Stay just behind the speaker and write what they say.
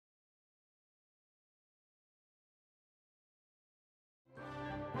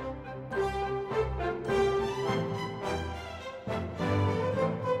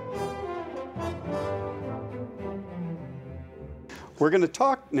We're going to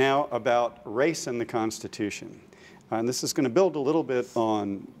talk now about race and the Constitution. And this is going to build a little bit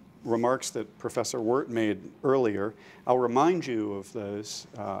on remarks that Professor Wirt made earlier. I'll remind you of those.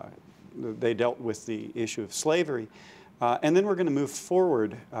 They dealt with the issue of slavery. And then we're going to move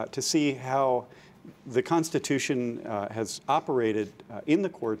forward to see how the Constitution has operated in the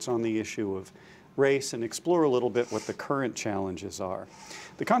courts on the issue of race and explore a little bit what the current challenges are.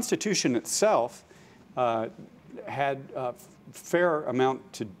 The Constitution itself had a fair amount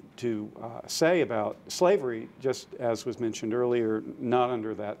to say about slavery, just as was mentioned earlier, not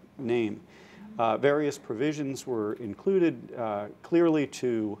under that name. Various provisions were included clearly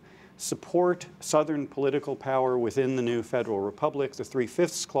to support Southern political power within the new federal republic. The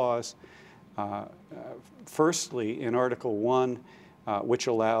 3/5 clause, firstly in Article 1, which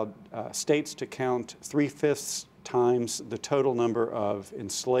allowed states to count 3/5 times the total number of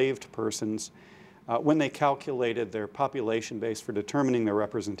enslaved persons when they calculated their population base for determining their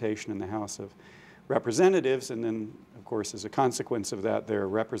representation in the House of Representatives, and then, of course, as a consequence of that, their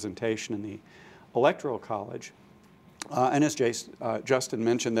representation in the Electoral College. And as Justin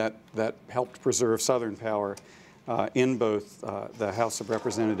mentioned, that helped preserve Southern power in both the House of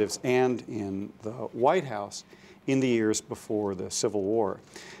Representatives and in the White House in the years before the Civil War.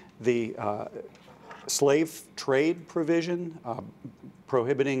 The slave trade provision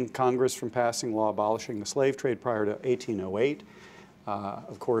prohibiting Congress from passing law abolishing the slave trade prior to 1808,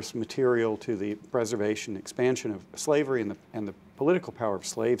 of course, material to the preservation and expansion of slavery and the political power of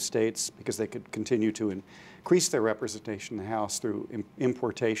slave states, because they could continue to increase their representation in the House through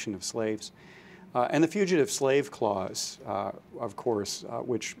importation of slaves. And the Fugitive Slave Clause, of course,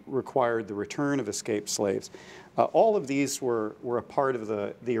 which required the return of escaped slaves. All of these were a part of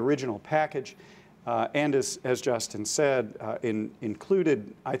the original package, and as Justin said,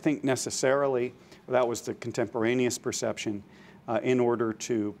 included, I think necessarily, that was the contemporaneous perception, in order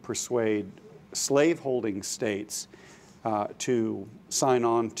to persuade slaveholding states to sign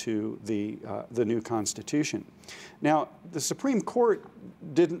on to the new Constitution. Now, the Supreme Court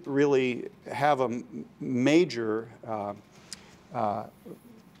didn't really have a major,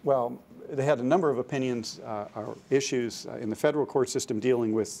 well, they had a number of opinions or issues in the federal court system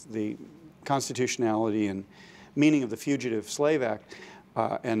dealing with the constitutionality and meaning of the Fugitive Slave Act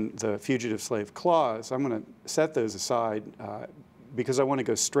and the Fugitive Slave Clause. I'm going to set those aside because I want to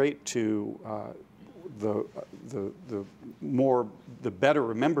go straight to the better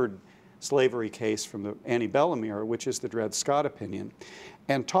remembered slavery case from the antebellum era, which is the Dred Scott opinion,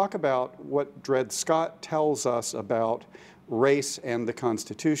 and talk about what Dred Scott tells us about race and the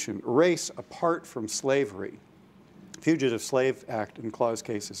Constitution. Race apart from slavery. Fugitive Slave Act and Clause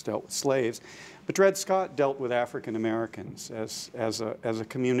cases dealt with slaves, but Dred Scott dealt with African Americans as a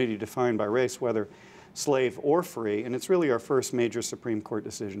community defined by race, whether slave or free, and it's really our first major Supreme Court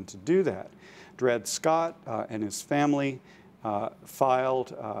decision to do that. Dred Scott and his family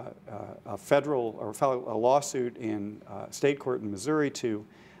filed a lawsuit in state court in Missouri to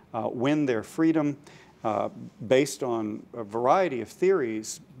win their freedom based on a variety of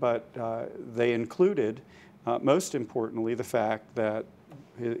theories, but they included, most importantly, the fact that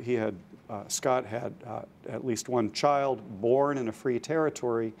Scott had at least one child born in a free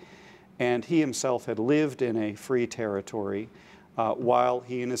territory, and he himself had lived in a free territory while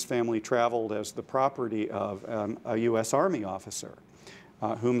he and his family traveled as the property of a U.S. Army officer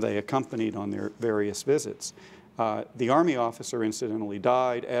whom they accompanied on their various visits. The Army officer incidentally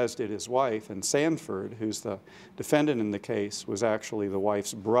died, as did his wife, and Sanford, who's the defendant in the case, was actually the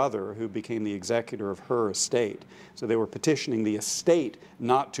wife's brother who became the executor of her estate. So they were petitioning the estate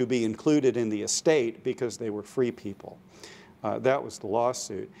not to be included in the estate because they were free people. That was the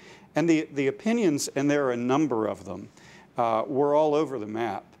lawsuit. And the opinions, and there are a number of them, were all over the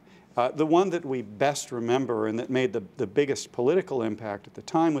map. The one that we best remember and that made the biggest political impact at the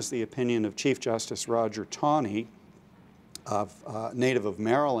time was the opinion of Chief Justice Roger Taney, native of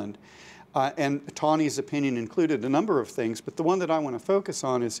Maryland. And Taney's opinion included a number of things, but the one that I want to focus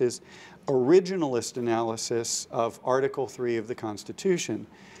on is his originalist analysis of Article 3 of the Constitution,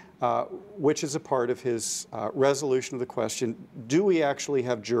 which is a part of his resolution of the question, do we actually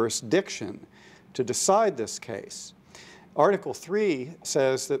have jurisdiction to decide this case? Article 3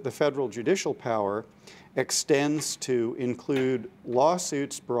 says that the federal judicial power extends to include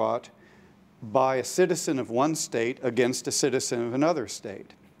lawsuits brought by a citizen of one state against a citizen of another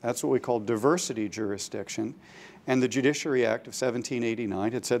state. That's what we call diversity jurisdiction. And the Judiciary Act of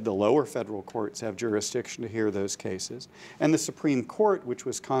 1789 had said the lower federal courts have jurisdiction to hear those cases. And the Supreme Court, which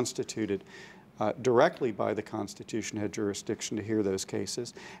was constituted directly by the Constitution, had jurisdiction to hear those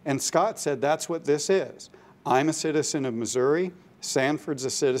cases. And Scott said that's what this is. I'm a citizen of Missouri. Sanford's a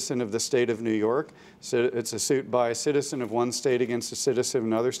citizen of the state of New York. So it's a suit by a citizen of one state against a citizen of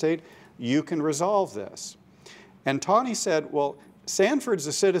another state. You can resolve this. And Taney said, well, Sanford's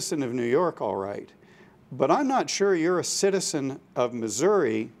a citizen of New York, all right, but I'm not sure you're a citizen of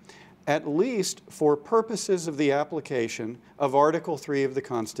Missouri, at least for purposes of the application of Article 3 of the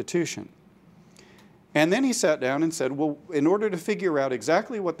Constitution. And then he sat down and said, well, in order to figure out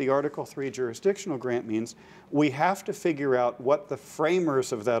exactly what the Article 3 jurisdictional grant means, we have to figure out what the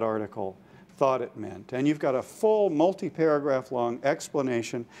framers of that article thought it meant. And you've got a full multi-paragraph long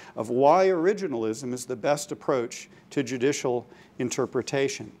explanation of why originalism is the best approach to judicial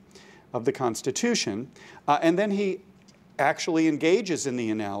interpretation of the Constitution. And then he actually engages in the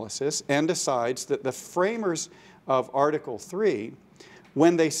analysis and decides that the framers of Article 3,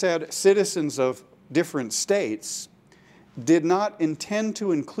 when they said citizens of different states, did not intend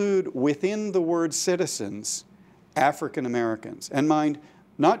to include within the word citizens African Americans. And mind,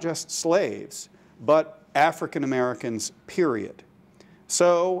 not just slaves, but African Americans, period.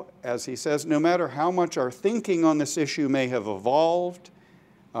 So, as he says, no matter how much our thinking on this issue may have evolved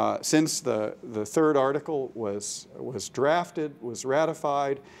since the third article was drafted, was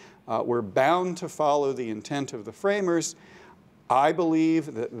ratified, we're bound to follow the intent of the framers. I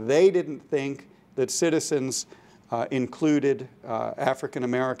believe that they didn't think that citizens included African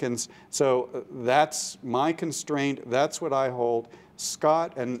Americans. So that's my constraint. That's what I hold.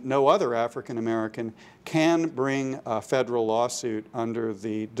 Scott and no other African American can bring a federal lawsuit under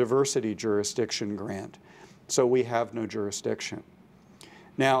the diversity jurisdiction grant. So we have no jurisdiction.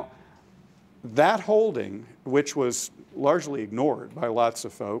 Now, that holding, which was largely ignored by lots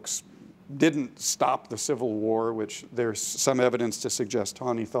of folks, didn't stop the Civil War, which there's some evidence to suggest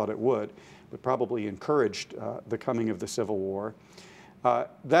Taney thought it would, but probably encouraged the coming of the Civil War.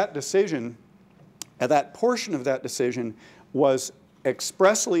 That decision, that portion of that decision was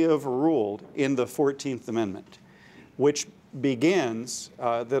expressly overruled in the 14th Amendment, which begins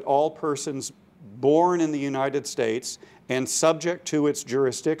that all persons born in the United States and subject to its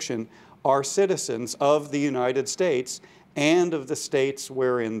jurisdiction are citizens of the United States and of the states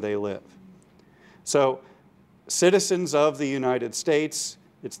wherein they live. So, citizens of the United States,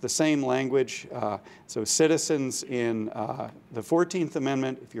 it's the same language. So citizens in the 14th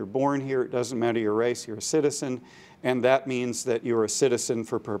Amendment, if you're born here, it doesn't matter your race, you're a citizen, and that means that you're a citizen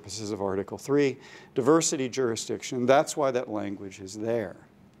for purposes of Article 3. Diversity jurisdiction, that's why that language is there.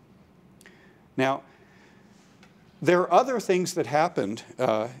 Now, there are other things that happened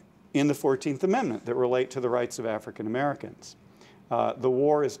in the 14th Amendment that relate to the rights of African Americans. The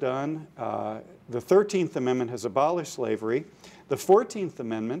war is done. The 13th Amendment has abolished slavery. The 14th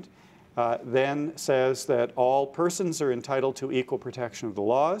Amendment then says that all persons are entitled to equal protection of the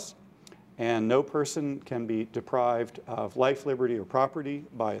laws, and no person can be deprived of life, liberty, or property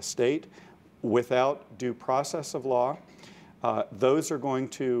by a state without due process of law. Those are going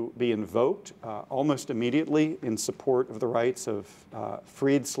to be invoked almost immediately in support of the rights of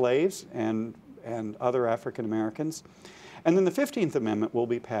freed slaves and other African Americans. And then the 15th Amendment will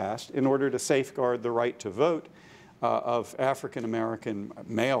be passed in order to safeguard the right to vote of African American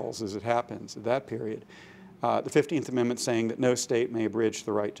males, as it happens at that period. The 15th Amendment saying that no state may abridge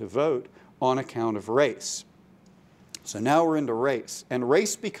the right to vote on account of race. So now we're into race, and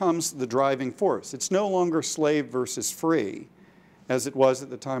race becomes the driving force. It's no longer slave versus free, as it was at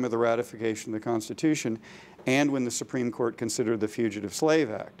the time of the ratification of the Constitution and when the Supreme Court considered the Fugitive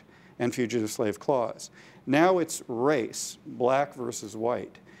Slave Act and Fugitive Slave Clause. Now it's race, black versus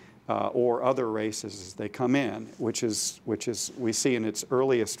white, or other races as they come in, which is we see in its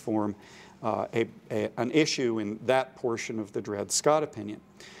earliest form an issue in that portion of the Dred Scott opinion.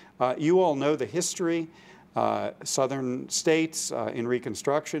 You all know the history. Southern states in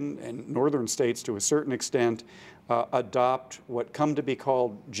Reconstruction and northern states to a certain extent adopt what come to be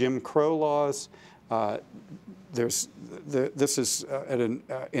called Jim Crow laws. This is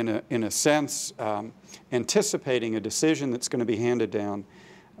in a sense anticipating a decision that's going to be handed down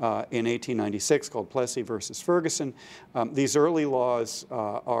in 1896 called Plessy versus Ferguson. These early laws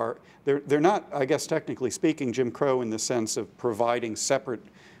they're not, I guess technically speaking, Jim Crow in the sense of providing separate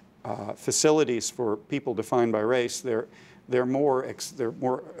facilities for people defined by race. They're more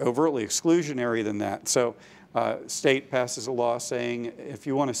overtly exclusionary than that. So state passes a law saying if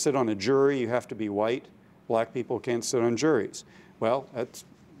you want to sit on a jury, you have to be white. Black people can't sit on juries. Well, that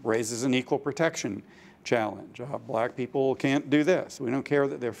raises an equal protection challenge. Black people can't do this. We don't care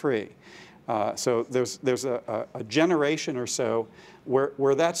that they're free. So there's a generation or so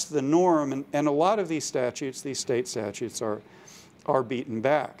where that's the norm, and a lot of these statutes, these state statutes, are beaten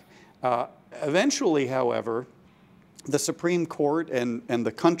back. Eventually, however, the Supreme Court and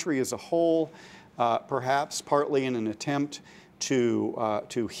the country as a whole, perhaps partly in an attempt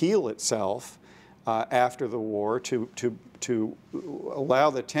to heal itself after the war, to allow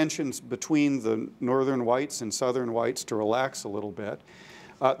the tensions between the northern whites and southern whites to relax a little bit.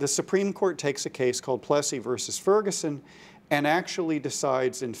 The Supreme Court takes a case called Plessy versus Ferguson and actually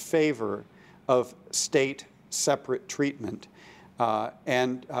decides in favor of state separate treatment.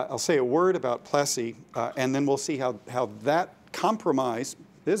 And I'll say a word about Plessy, and then we'll see how that compromise,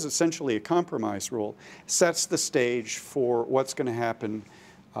 this is essentially a compromise rule, sets the stage for what's going to happen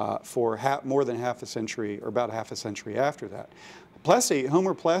for more than half a century, or about half a century after that. Plessy,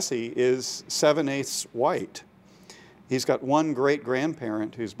 Homer Plessy, is 7/8 white. He's got one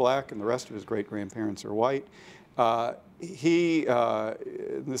great-grandparent who's black, and the rest of his great-grandparents are white.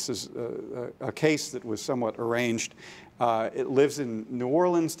 This is a case that was somewhat arranged. It lives in New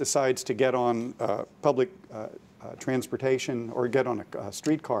Orleans, decides to get on public transportation or get on a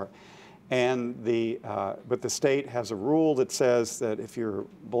streetcar. And but the state has a rule that says that if you're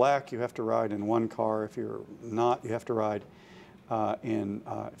black, you have to ride in one car. If you're not, you have to ride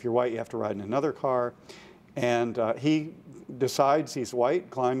if you're white, you have to ride in another car. And he decides he's white,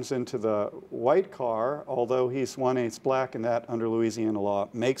 climbs into the white car, although he's 1/8 black, and that under Louisiana law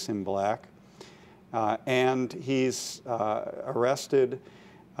makes him black. And he's arrested.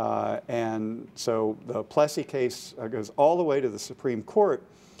 And so the Plessy case goes all the way to the Supreme Court.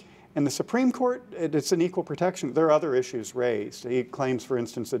 And the Supreme Court, it's an equal protection. There are other issues raised. He claims, for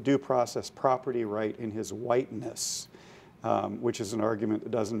instance, a due process property right in his whiteness, which is an argument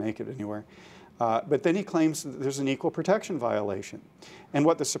that doesn't make it anywhere. But then he claims that there's an equal protection violation. And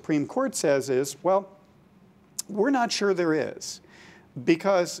what the Supreme Court says is, well, we're not sure there is.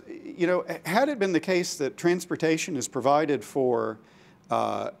 Because, you know, had it been the case that transportation is provided for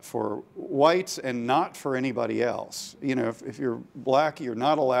whites and not for anybody else, you know, if you're black, you're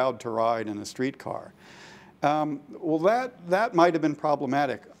not allowed to ride in a streetcar. Well, that might have been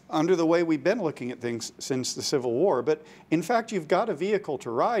problematic under the way we've been looking at things since the Civil War. But in fact, you've got a vehicle to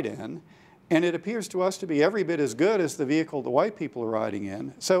ride in, and it appears to us to be every bit as good as the vehicle the white people are riding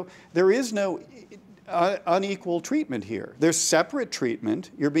in. So there is no unequal treatment here. There's separate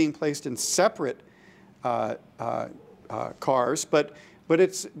treatment. You're being placed in separate cars, but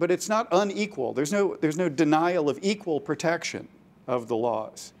it's not unequal. There's no denial of equal protection of the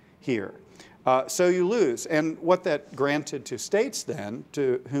laws here. So you lose. And what that granted to states then,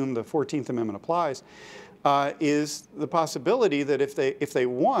 to whom the 14th Amendment applies, is the possibility that if they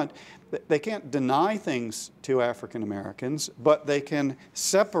want, they can't deny things to African Americans, but they can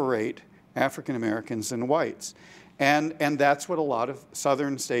separate African Americans and whites. And that's what a lot of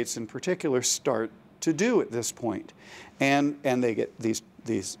southern states in particular start to do at this point. And they get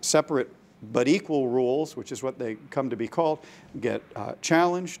these separate but equal rules, which is what they come to be called, get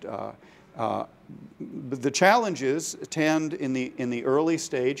challenged. The challenges tend in the early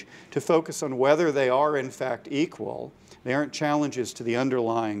stage to focus on whether they are in fact equal. They aren't challenges to the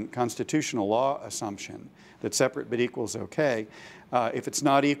underlying constitutional law assumption that separate but equal is okay. If it's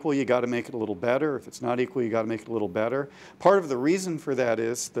not equal, you got to make it a little better. If it's not equal, you got to make it a little better. Part of the reason for that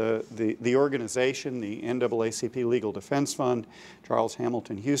is the organization, the NAACP Legal Defense Fund, Charles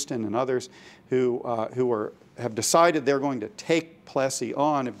Hamilton Houston and others who have decided they're going to take Plessy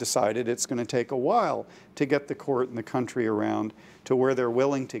on, have decided it's going to take a while to get the court and the country around to where they're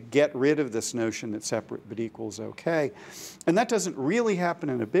willing to get rid of this notion that separate but equal is okay. And that doesn't really happen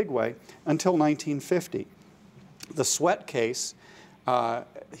in a big way until 1950. The Sweatt case,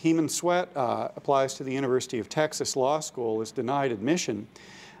 Heman Sweatt applies to the University of Texas Law School, is denied admission.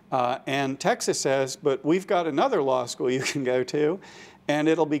 And Texas says, but we've got another law school you can go to, and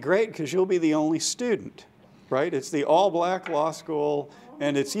it'll be great because you'll be the only student, right? It's the all-black law school,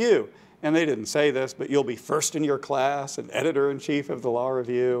 and it's you. And they didn't say this, but you'll be first in your class and editor-in-chief of the Law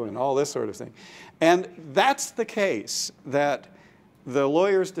Review and all this sort of thing. And that's the case that the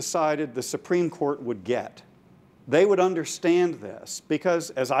lawyers decided the Supreme Court would get. They would understand this because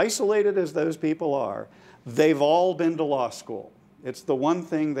as isolated as those people are, they've all been to law school. It's the one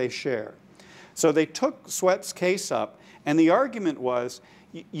thing they share. So they took Sweatt's case up, and the argument was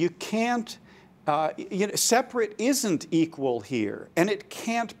you can't, separate isn't equal here, and it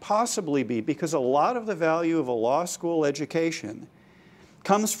can't possibly be because a lot of the value of a law school education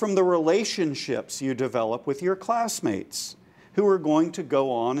comes from the relationships you develop with your classmates who are going to go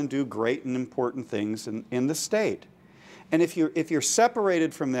on and do great and important things in the state. And if you're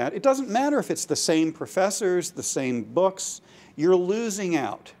separated from that, it doesn't matter if it's the same professors, the same books, you're losing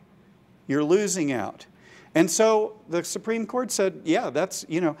out. You're losing out. And so the Supreme Court said, yeah, that's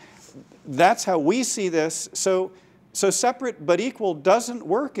how we see this. So So separate but equal doesn't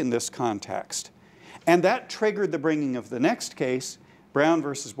work in this context. And that triggered the bringing of the next case, Brown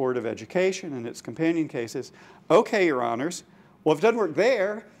versus Board of Education and its companion cases. Okay, Your Honors, well, if it doesn't work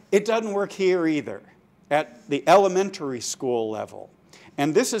there, it doesn't work here either, at the elementary school level.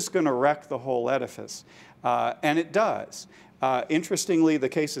 And this is going to wreck the whole edifice. And it does. Interestingly, the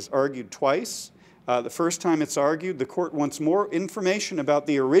case is argued twice. The first time it's argued, the court wants more information about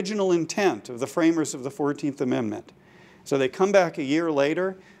the original intent of the framers of the 14th Amendment. So they come back a year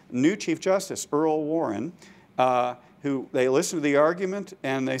later, new Chief Justice, Earl Warren, who they listen to the argument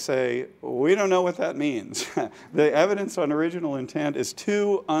and they say, we don't know what that means. The evidence on original intent is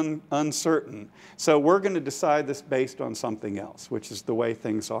too uncertain. So we're going to decide this based on something else, which is the way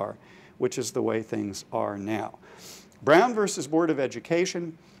things are, now. Brown versus Board of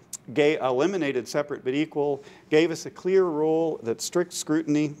Education eliminated separate but equal, gave us a clear rule that strict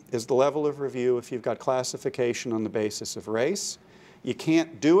scrutiny is the level of review if you've got classification on the basis of race. You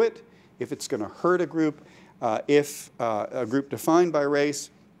can't do it if it's going to hurt a group, if a group defined by race,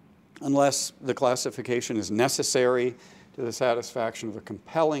 unless the classification is necessary to the satisfaction of a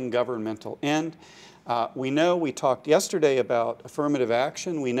compelling governmental end. We know, we talked yesterday about affirmative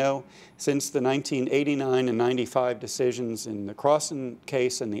action. We know since the 1989 and 95 decisions in the Crossan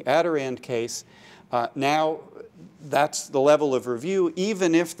case and the Adirond case, now that's the level of review,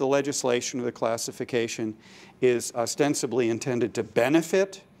 even if the legislation or the classification is ostensibly intended to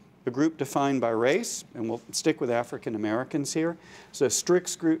benefit a group defined by race, and we'll stick with African Americans here. So strict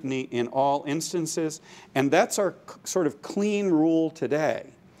scrutiny in all instances, and that's our sort of clean rule today.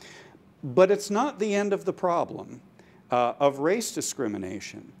 But it's not the end of the problem of race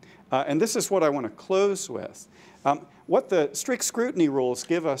discrimination. And this is what I want to close with. What the strict scrutiny rules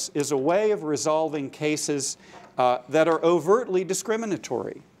give us is a way of resolving cases that are overtly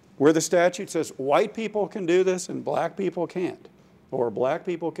discriminatory, where the statute says white people can do this and black people can't, or black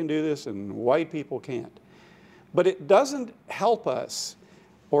people can do this and white people can't. But it doesn't help us,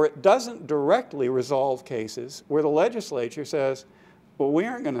 or it doesn't directly resolve cases where the legislature says, well, we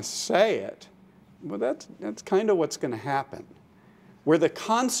aren't going to say it. Well, that's kind of what's going to happen. Where the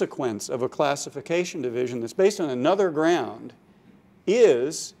consequence of a classification division that's based on another ground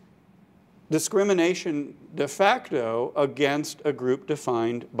is discrimination de facto against a group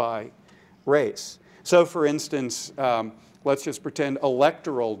defined by race. So for instance, let's just pretend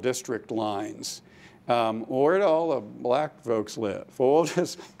electoral district lines. Where do all the black folks live? Well, we'll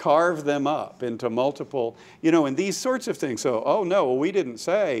just carve them up into multiple, and these sorts of things. So, oh no, well, we didn't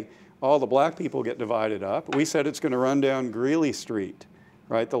say all the black people get divided up. We said it's going to run down Greeley Street,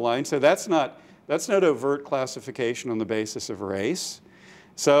 right, the line. So that's not overt classification on the basis of race.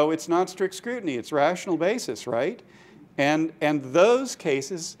 So it's not strict scrutiny, it's rational basis, right? And those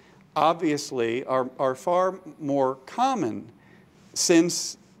cases obviously are far more common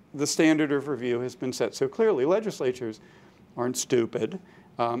since the standard of review has been set so clearly. Legislatures aren't stupid.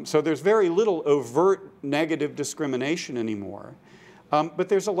 So there's very little overt negative discrimination anymore. But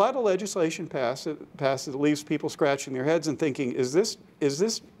there's a lot of legislation passed that leaves people scratching their heads and thinking, is this a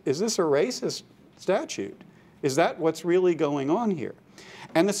racist statute? Is that what's really going on here?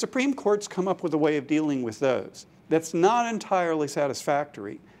 And the Supreme Court's come up with a way of dealing with those. That's not entirely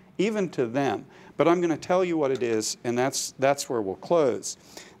satisfactory, even to them. But I'm going to tell you what it is, and that's where we'll close.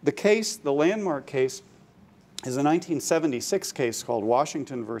 The case, the landmark case, is a 1976 case called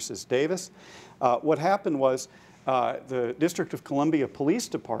Washington versus Davis. What happened was the District of Columbia Police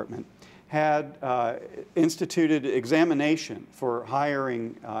Department had instituted examination for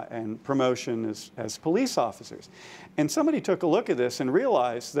hiring and promotion as police officers. And somebody took a look at this and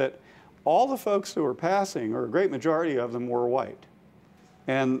realized that all the folks who were passing, or a great majority of them, were white.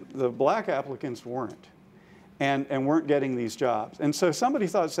 And the black applicants weren't, and weren't getting these jobs. And so somebody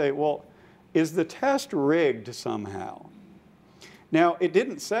thought, say, well, is the test rigged somehow? Now, it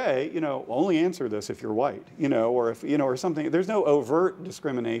didn't say, only answer this if you're white, or if, or something. There's no overt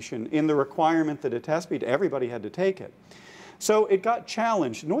discrimination in the requirement that a test be, everybody had to take it. So it got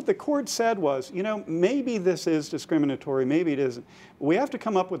challenged. And what the court said was, maybe this is discriminatory, maybe it isn't. We have to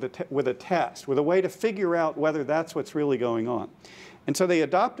come up with a test, with a way to figure out whether that's what's really going on. And so they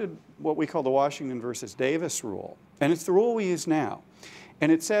adopted what we call the Washington versus Davis rule. And it's the rule we use now.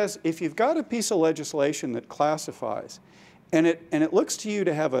 And it says, if you've got a piece of legislation that classifies, and it looks to you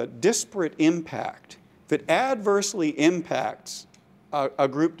to have a disparate impact, if it adversely impacts a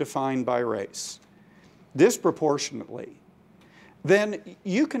group defined by race, disproportionately, then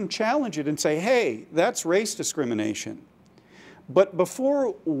you can challenge it and say, hey, that's race discrimination. But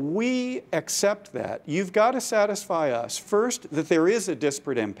before we accept that, you've got to satisfy us, first, that there is a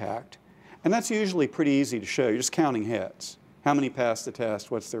disparate impact, And that's usually pretty easy to show. You're just counting heads. How many passed the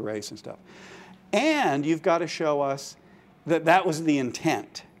test, what's their race and stuff. And you've got to show us that that was the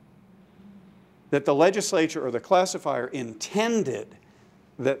intent, that the legislature or the classifier intended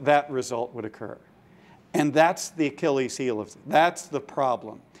that that result would occur. And that's the Achilles heel of it. That's the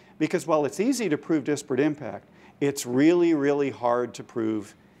problem. Because while it's easy to prove disparate impact, it's really, really hard to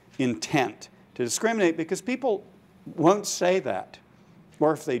prove intent to discriminate, because people won't say that.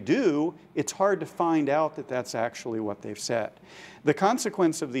 Or if they do, it's hard to find out that that's actually what they've said. The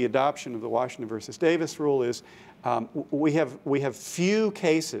consequence of the adoption of the Washington versus Davis rule is we have few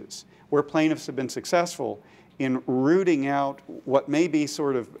cases where plaintiffs have been successful in rooting out what may be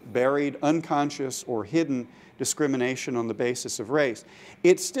sort of buried, unconscious, or hidden discrimination on the basis of race.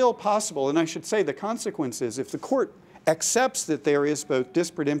 It's still possible, and I should say the consequence is if the court accepts that there is both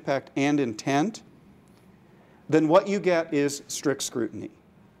disparate impact and intent, then what you get is strict scrutiny.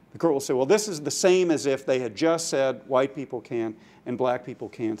 The court will say, well, this is the same as if they had just said white people can and black people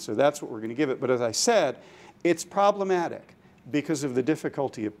can't, so that's what we're going to give it. But as I said, it's problematic because of the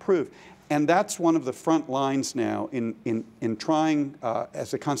difficulty of proof. And that's one of the front lines now in trying,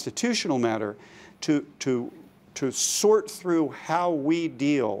 as a constitutional matter, to sort through how we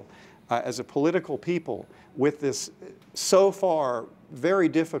deal as a political people with this so far very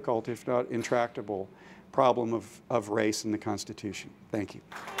difficult, if not intractable, problem of race in the Constitution. Thank you.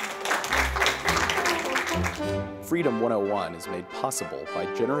 Freedom 101 is made possible by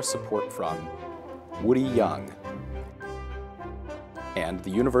generous support from Woody Young and the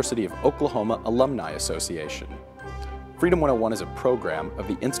University of Oklahoma Alumni Association. Freedom 101 is a program of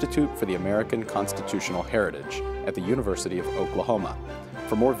the Institute for the American Constitutional Heritage at the University of Oklahoma.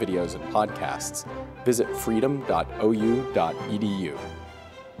 For more videos and podcasts, visit freedom.ou.edu.